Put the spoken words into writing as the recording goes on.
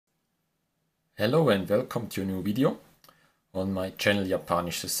Hello and welcome to a new video on my channel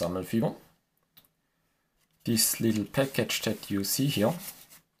Japanisches Sammelfieber. This little package that you see here,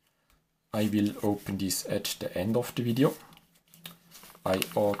 I will open this at the end of the video. I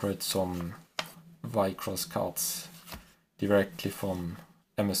ordered some WIXOSS cards directly from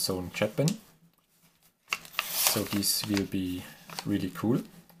Amazon Japan. So this will be really cool,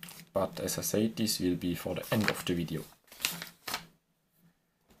 but as I said, this will be for the end of the video.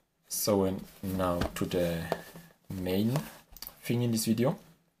 So now to the main thing in this video.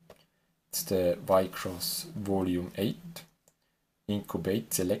 It's the WIXOSS Vol.8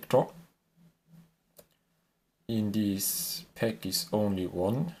 Incubate Selector. In this pack is only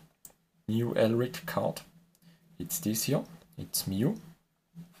one new Elric card. It's this here, it's Mew.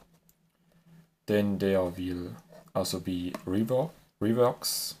 Then there will also be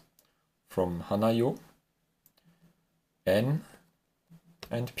reworks from Hanayo, N,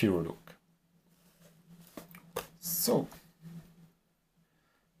 and Purolook. So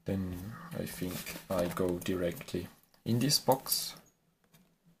then I think I go directly in this box.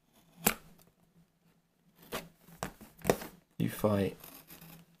 If I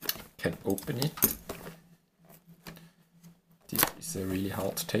can open it. This is a really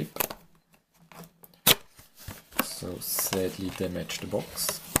hard tape, so sadly damaged the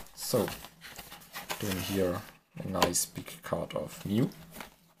box. So then here a nice big card of Mew.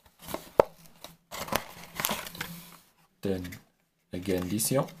 Then again this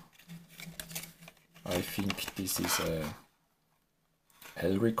here. I think this is a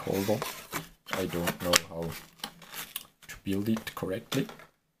Elric holder. I don't know how to build it correctly,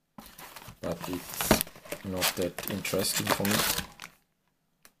 but it's not that interesting for me.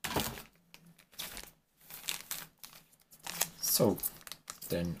 So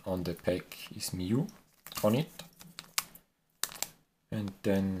then on the pack is Mew on it, and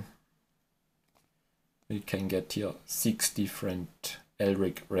then we can get here 6 different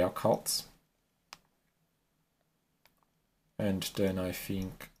Elric rare cards, and then I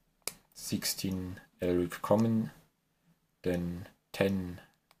think 16 Elric common, then 10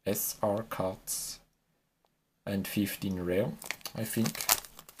 SR cards and 15 rare, I think.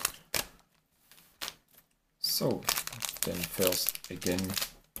 So then first again,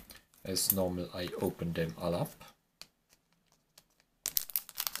 as normal, I open them all up.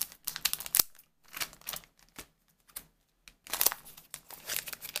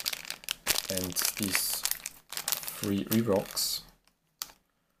 And these 3 reworks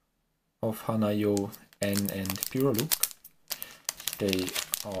of Hanayo, N, and Purolook, they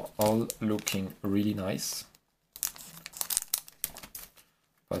are all looking really nice.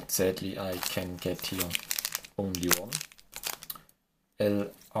 But sadly I can get here only one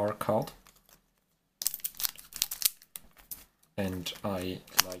LR card. And I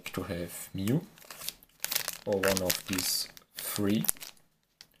like to have Mew or one of these 3.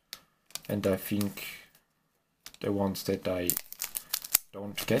 And I think the ones that I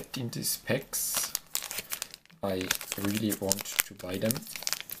don't get in these packs, I really want to buy them.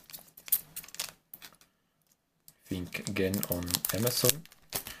 I think again on Amazon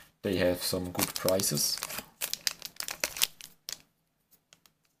they have some good prices.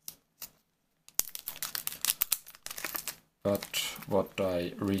 But what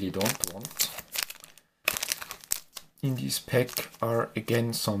I really don't want in this pack are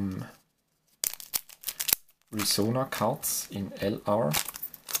again some Resona cards in LR,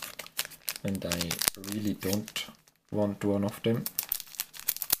 and I really don't want one of them.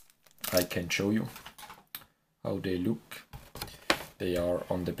 I can show you how they look. They are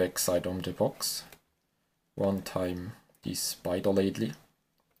on the back side of the box. One time this spider lately.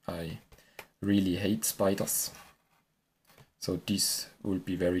 I really hate spiders, so this would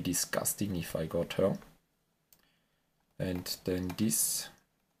be very disgusting if I got her. And then this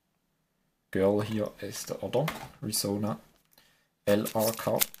girl here is the other Resona LR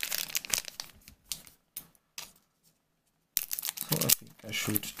card. So I think I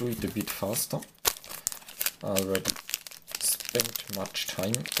should do it a bit faster. I already spent much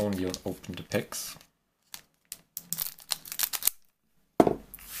time only on open the packs.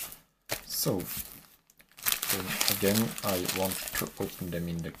 So then again I want to open them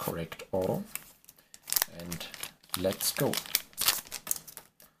in the correct order, and let's go.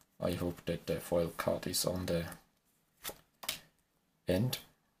 I hope that the foil card is on the end.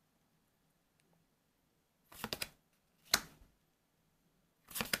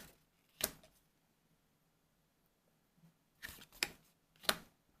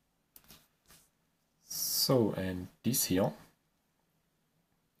 So, and this here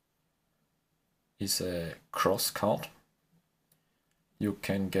is a cross card. You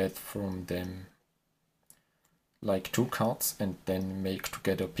can get from them like 2 cards and then make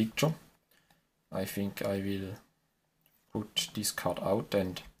together a picture. I think I will put this card out,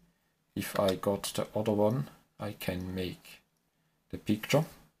 and if I got the other one, I can make the picture.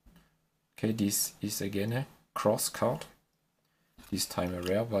 Okay, this is again a cross card. This time a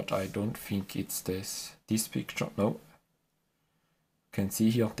rare, but I don't think it's this picture. No. You can see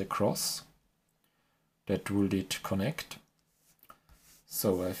here the cross. That will it connect.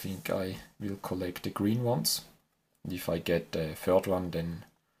 So I think I will collect the green ones. If I get the third one, then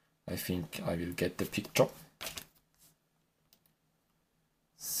I think I will get the picture.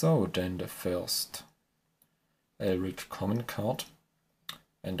 So then the first Elric common card,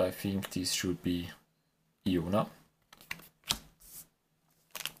 and I think this should be Iona.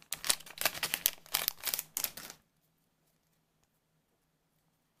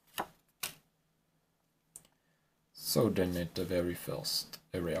 So then at the very first,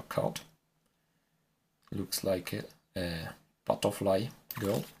 a rare card. Looks like a butterfly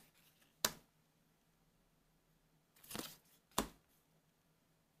girl.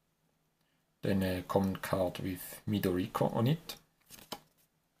 Then a common card with Midoriko on it.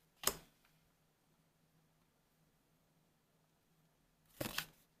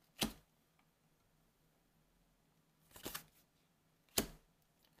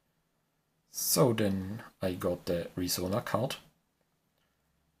 So then I got the Risona card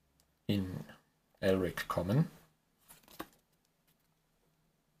in Elric common.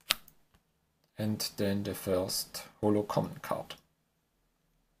 And then the first holo common card.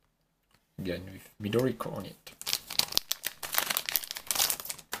 Again with Midoriko on it.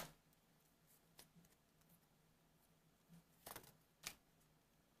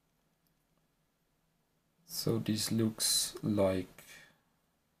 So this looks like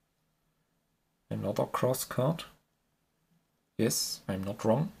another cross card. Yes, I'm not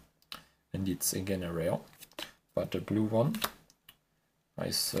wrong. And it's again a rare, but the blue one. I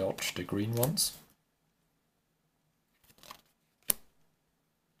search the green ones.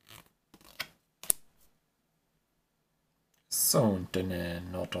 So and then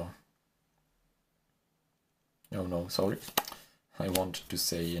another. Oh no, sorry. I wanted to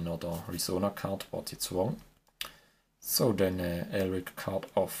say another Risona card, but it's wrong. So then Elric card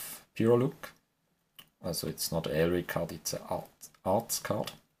of Pyrolook. Also it's not an Elric card, it's an arts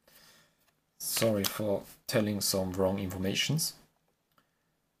card. Sorry for telling some wrong informations.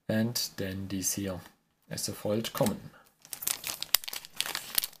 And then this here as a foiled common.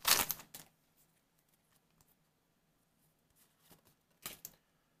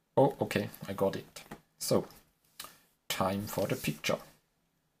 Oh, okay, I got it. So, time for the picture.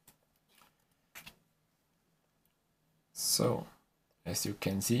 So, as you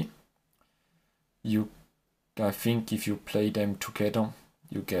can see, I think if you play them together,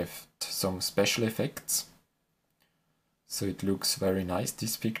 you get some special effects. So it looks very nice,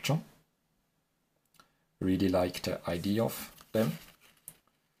 this picture. Really like the idea of them.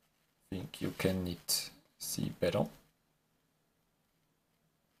 I think you can see better.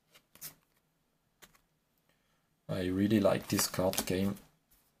 I really like this card game.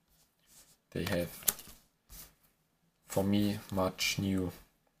 They have, for me, much new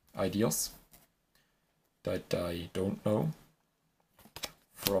ideas that I don't know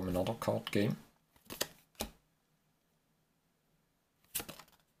from another card game.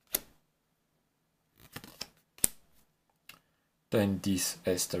 Then this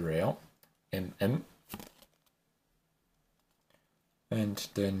as the rare, MM. And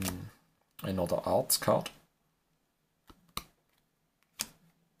then another arts card.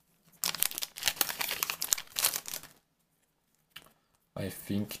 I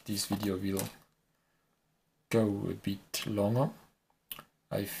think this video will go a bit longer.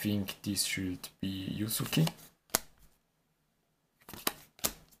 I think this should be Yuzuki.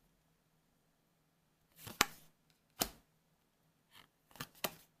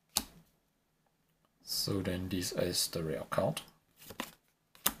 So then this as the rare card.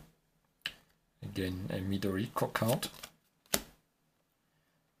 Again a Midoriko card.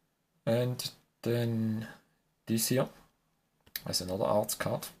 And then this here as another arts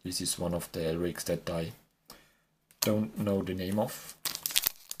card. This is one of the Elrics that I don't know the name of.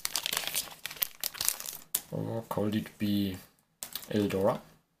 Or could it be Eldora?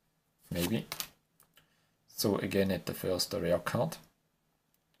 Maybe. So again at the first a rare card.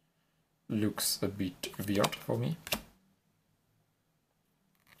 Looks a bit weird for me.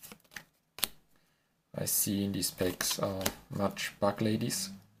 I see in these packs are much bug ladies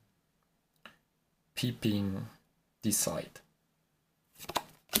peeping this side.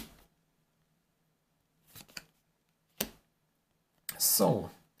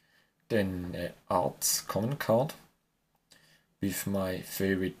 So Then Arts common card with my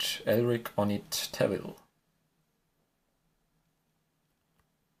favorite Elric on it, Tevil.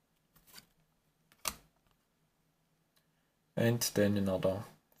 And then another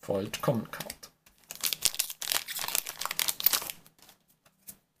foiled common card.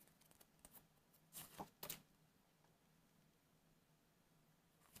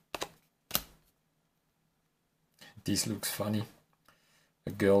 This looks funny. A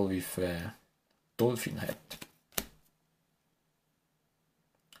girl with a dolphin hat.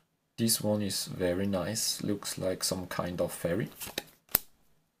 This one is very nice, looks like some kind of fairy.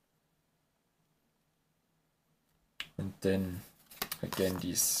 And then again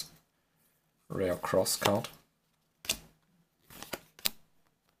this rare cross card.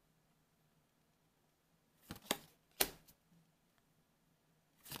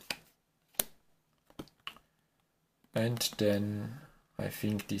 And then I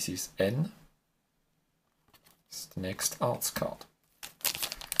think this is N. It's the next arts card.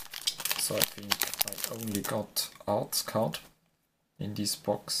 So I think I only got arts card in this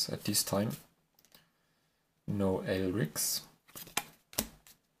box at this time. No Elrics.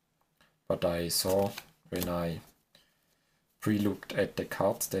 But I saw when I pre-looked at the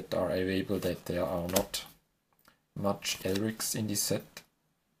cards that are available that there are not much Elrics in this set.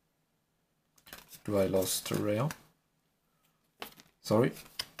 Do I lost the rare? Sorry,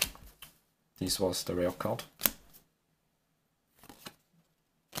 this was the rare card.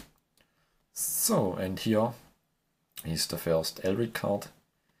 So, and here is the first Elric card.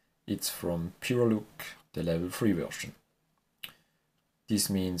 It's from Pure Look, the level 3 version.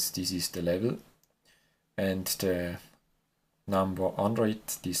 This means this is the level, and the number under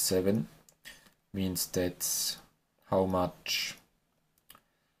it, this 7, means that's how much.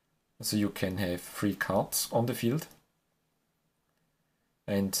 So you can have 3 cards on the field.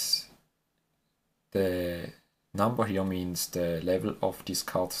 And the number here means the level of these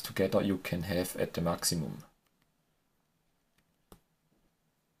cards together you can have at the maximum.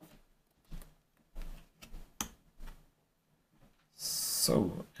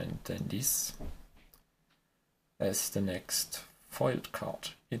 So, and then this as the next foiled card.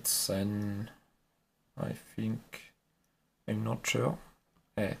 It's an, I think, I'm not sure.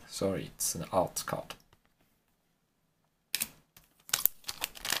 Sorry, it's an art card.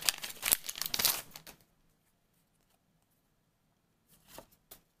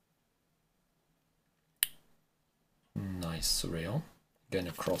 Nice rare. Again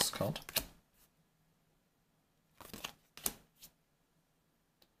a cross card.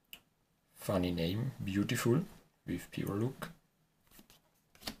 Funny name, beautiful, with Pure Look.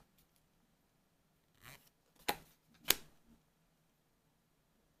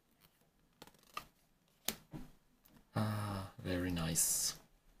 Ah, very nice.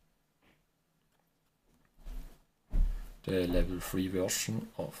 The level 3 version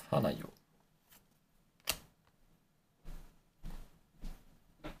of Hanayo.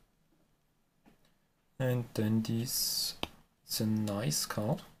 And then this, it's a nice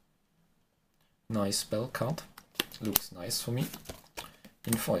card, nice spell card, looks nice for me,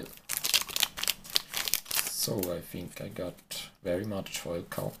 in foil. So I think I got very much foil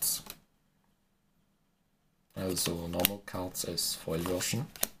cards, also normal cards as foil version.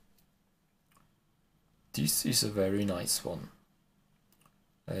 This is a very nice one,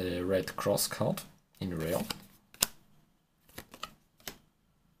 a red cross card in rare.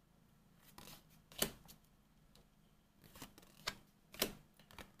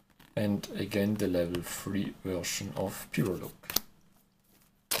 And again the level 3 version of Pure Look.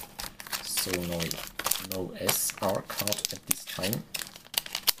 So no SR card at this time.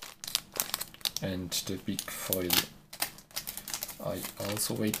 And the big foil I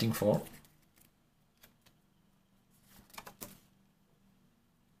also waiting for.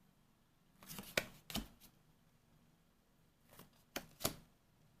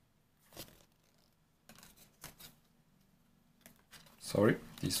 Sorry,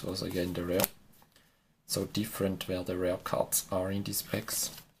 this was again the rare. So different where the rare cards are in these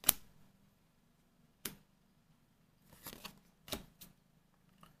packs.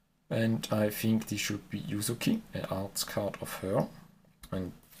 And I think this should be Yuzuki, an arts card of her.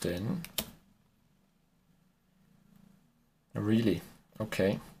 And then... Really?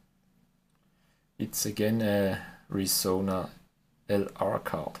 Okay. It's again a Risona LR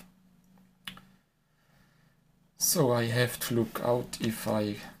card. So I have to look out if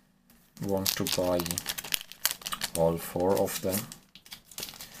I want to buy all 4 of them.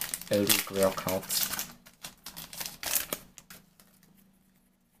 Elric rare cards.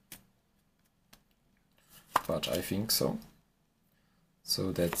 But I think so.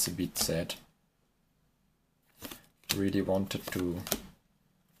 So that's a bit sad. Really wanted to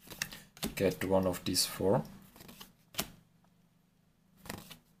get one of these 4.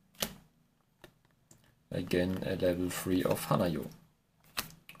 Again a level 3 of Hanayo.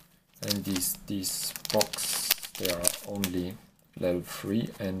 And these box, there are only level 3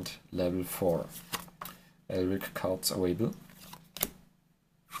 and level 4 Elric cards available.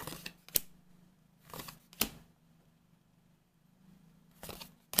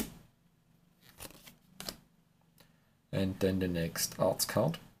 And then the next arts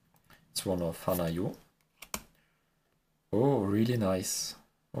card, it's one of Hanayo. Oh, really nice.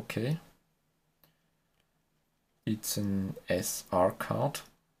 Okay. It's an SR card.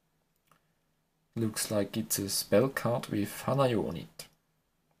 Looks like it's a spell card with Hanayo on it.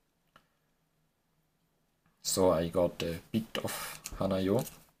 So I got a bit of Hanayo.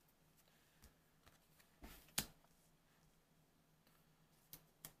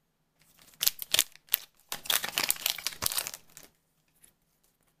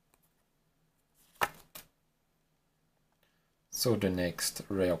 So the next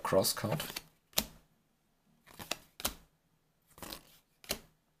rare cross card.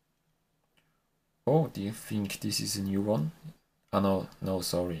 Oh, do you think this is a new one? Oh no,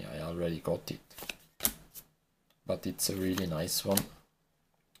 sorry, I already got it. But it's a really nice one.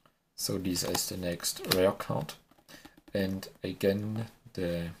 So this is the next rare card. And again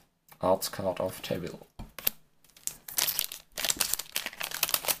the arts card of Tevil.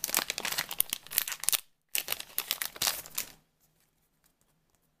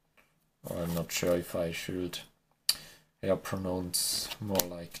 I'm not sure if I should pronounce more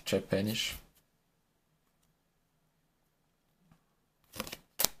like Japanish.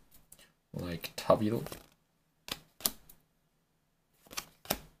 Like Tavil.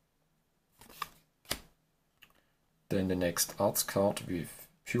 Then the next arts card with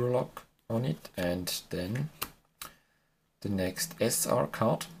Pure Lock on it, and then the next SR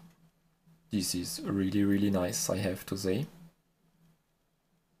card. This is really nice, I have to say.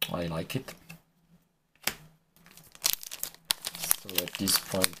 I like it. So at this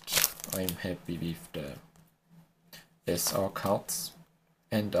point I'm happy with the SR cards,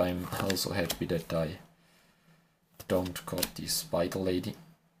 and I'm also happy that I don't got this spider lady.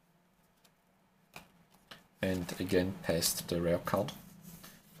 And again passed the rare card,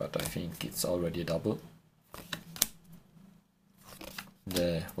 but I think it's already a double.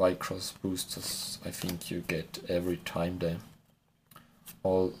 The WIXOSS boosters, I think you get every time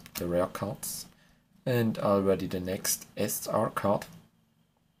all the rare cards. And already the next SR card.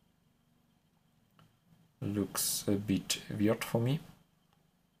 Looks a bit weird for me.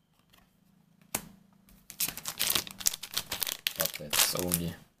 But that's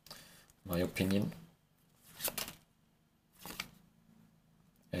only my opinion.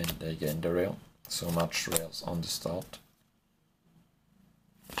 And again the rare, so much rares on the start.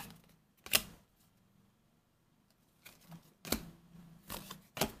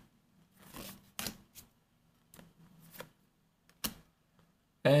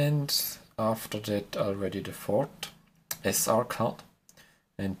 And after that already the 4th SR card,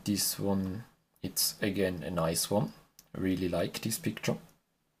 and this one, it's again a nice one. Really like this picture.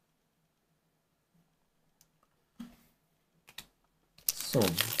 So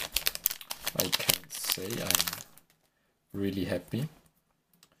I can say I'm really happy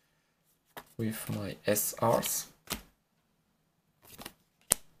with my SRs.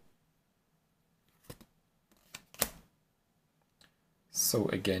 So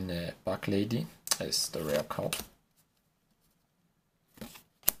again a Bug Lady as the rare card.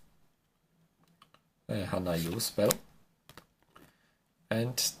 A Hanayo spell.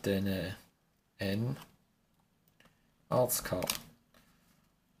 And then an arts card.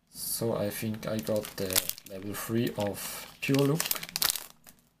 So I think I got the level 3 of Pure Look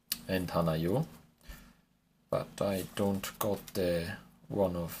and Hanayo, but I don't got the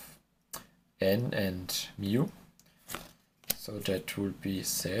one of N and Mew, so that will be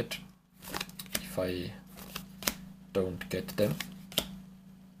sad if I don't get them.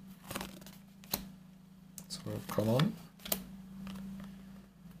 So come on,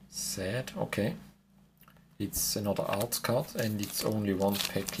 sad, okay. It's another arts card and it's only 1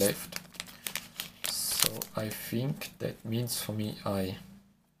 pack left. So I think that means for me I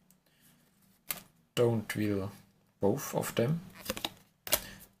don't will both of them.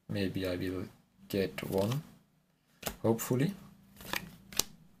 Maybe I will get one, hopefully.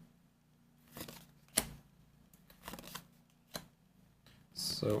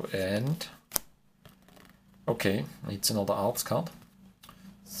 So and okay, it's another arts card.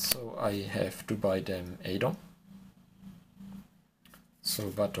 So I have to buy them Adam.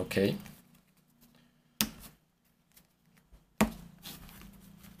 So, but okay.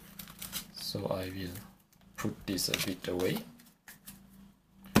 So I will put this a bit away.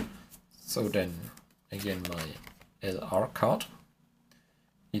 So then again my LR card.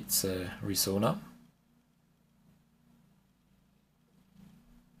 It's a Risona.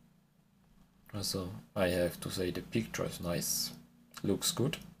 So I have to say the picture is nice, looks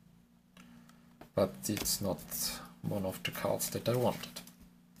good, but it's not one of the cards that I wanted.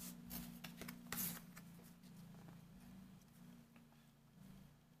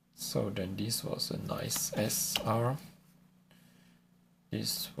 So then this was a nice SR.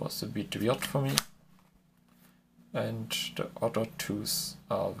 This was a bit weird for me. And the other twos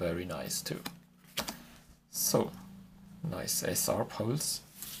are very nice too. So, nice SR pulse.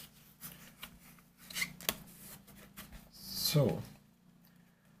 So,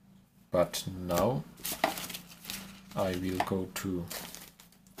 but now I will go to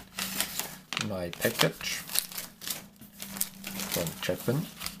my package from Japan.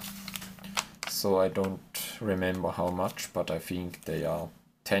 So I don't remember how much, but I think they are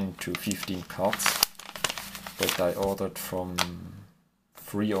 10 to 15 cards that I ordered from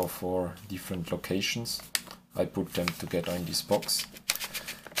 3 or 4 different locations. I put them together in this box.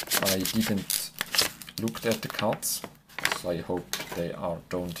 I didn't look at the cards, so I hope they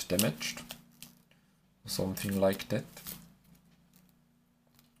don't damaged. Something like that.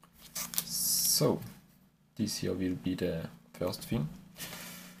 So, this here will be the first thing.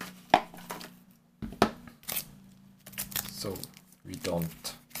 So we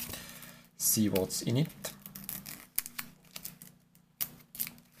don't see what's in it.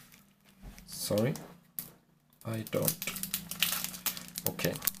 Sorry, I don't.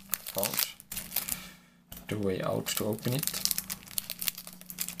 Okay, found the way out to open it.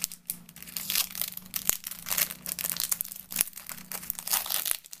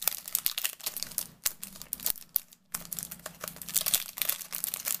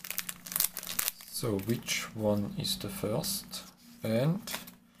 So which one is the first? And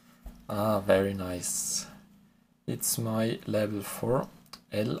very nice. It's my level 4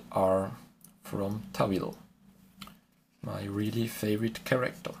 LR from Tawil, my really favorite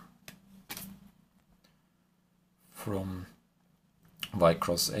character from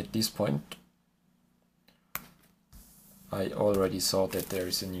WIXOSS at this point. I already saw that there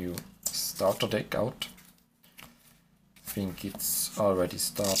is a new starter deck out. I think it's already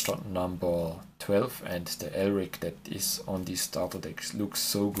starter number 12, and the Elric that is on this starter deck looks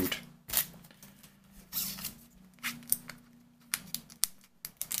so good.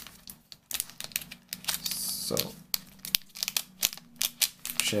 So,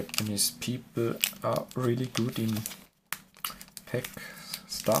 Japanese people are really good in pack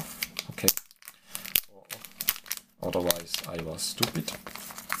stuff. Okay. Otherwise I was stupid.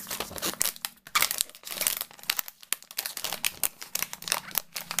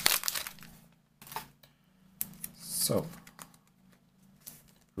 So,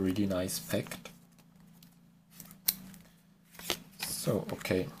 really nice packed. So,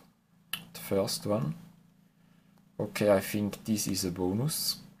 okay, the first one. Okay, I think this is a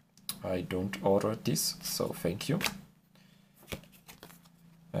bonus. I don't order this, so thank you.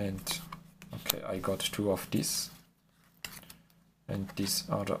 And, okay, I got 2 of this. And these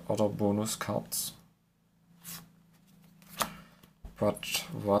are the other bonus cards. But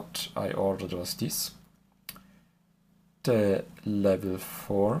what I ordered was this. The level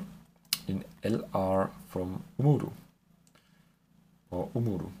 4 in LR from Umuru. Or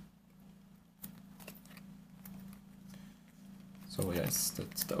Umuru. So yes,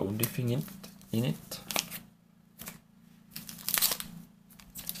 that's the only thing in it.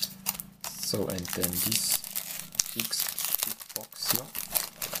 So, and then this big box here.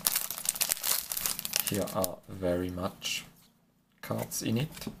 Here are very much cards in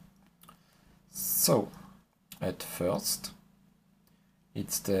it. So, at first,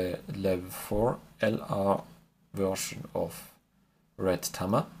 it's the level 4 LR version of Red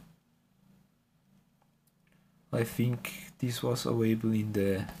Tama. I think this was available in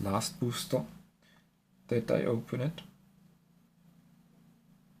the last booster that I opened.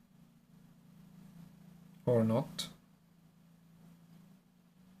 Or not.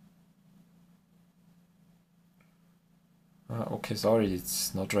 Okay, sorry,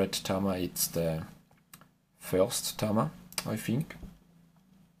 it's not Red Tama, it's the first Tama, I think.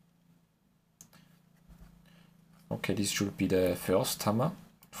 Okay, this should be the first Tama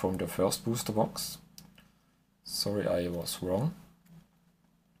from the first booster box. Sorry, I was wrong.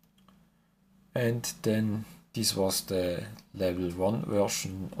 And then this was the level 1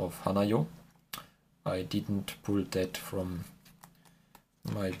 version of Hanayo. I didn't pull that from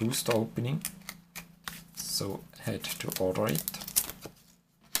my booster opening, so had to order it.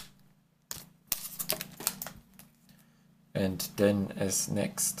 And then as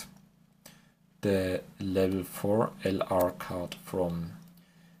next, the level 4 LR card from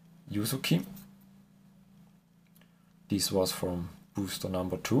Yuzuki. This was from booster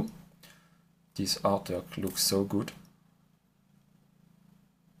number 2. This artwork looks so good.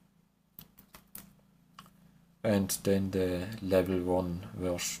 And then the level 1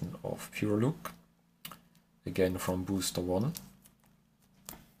 version of Pure Look, again from booster 1.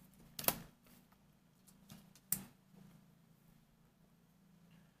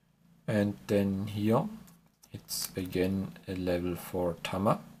 And then here it's again a level 4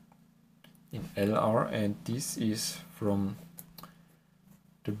 Tama in LR, and this is from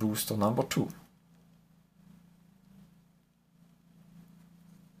the booster number 2.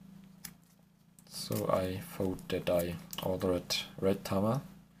 So I thought that I ordered red Tama,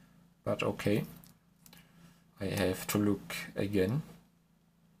 but okay, I have to look again.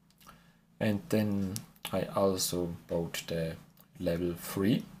 And then I also bought the level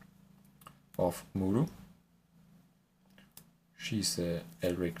 3 of Muru. She's a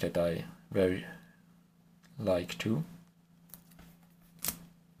Elric that I very like too.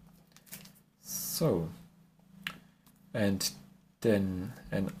 So, and then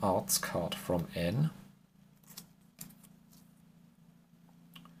an arts card from N.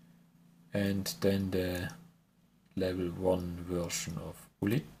 And then the level 1 version of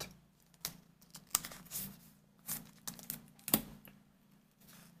Ulit.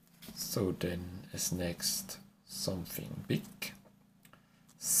 So then as next something big.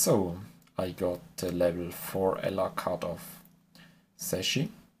 So I got the level 4 LR card of Sashi.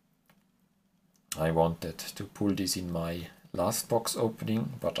 I wanted to pull this in my last box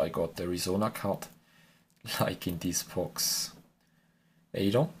opening, but I got the Arizona card, like in this box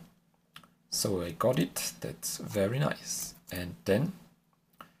either. So I got it, that's very nice. And then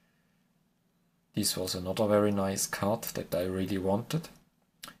this was another very nice card that I really wanted.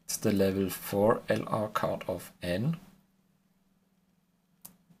 It's the level 4 LR card of N.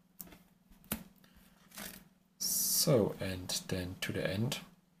 So, and then to the end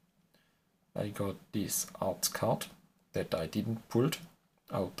I got this arts card that I didn't pull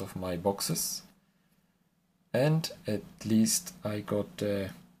out of my boxes. And at least I got the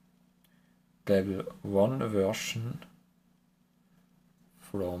level 1 version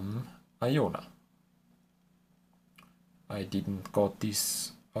from Iona. I didn't got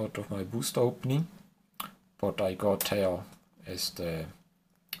this out of my booster opening, but I got here as the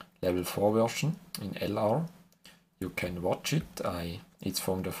level 4 version in LR. You can watch it. It's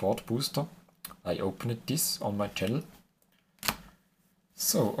from the 4th booster. I opened this on my channel.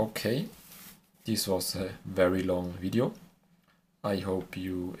 So okay, this was a very long video. I hope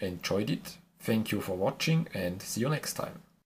you enjoyed it. Thank you for watching and see you next time.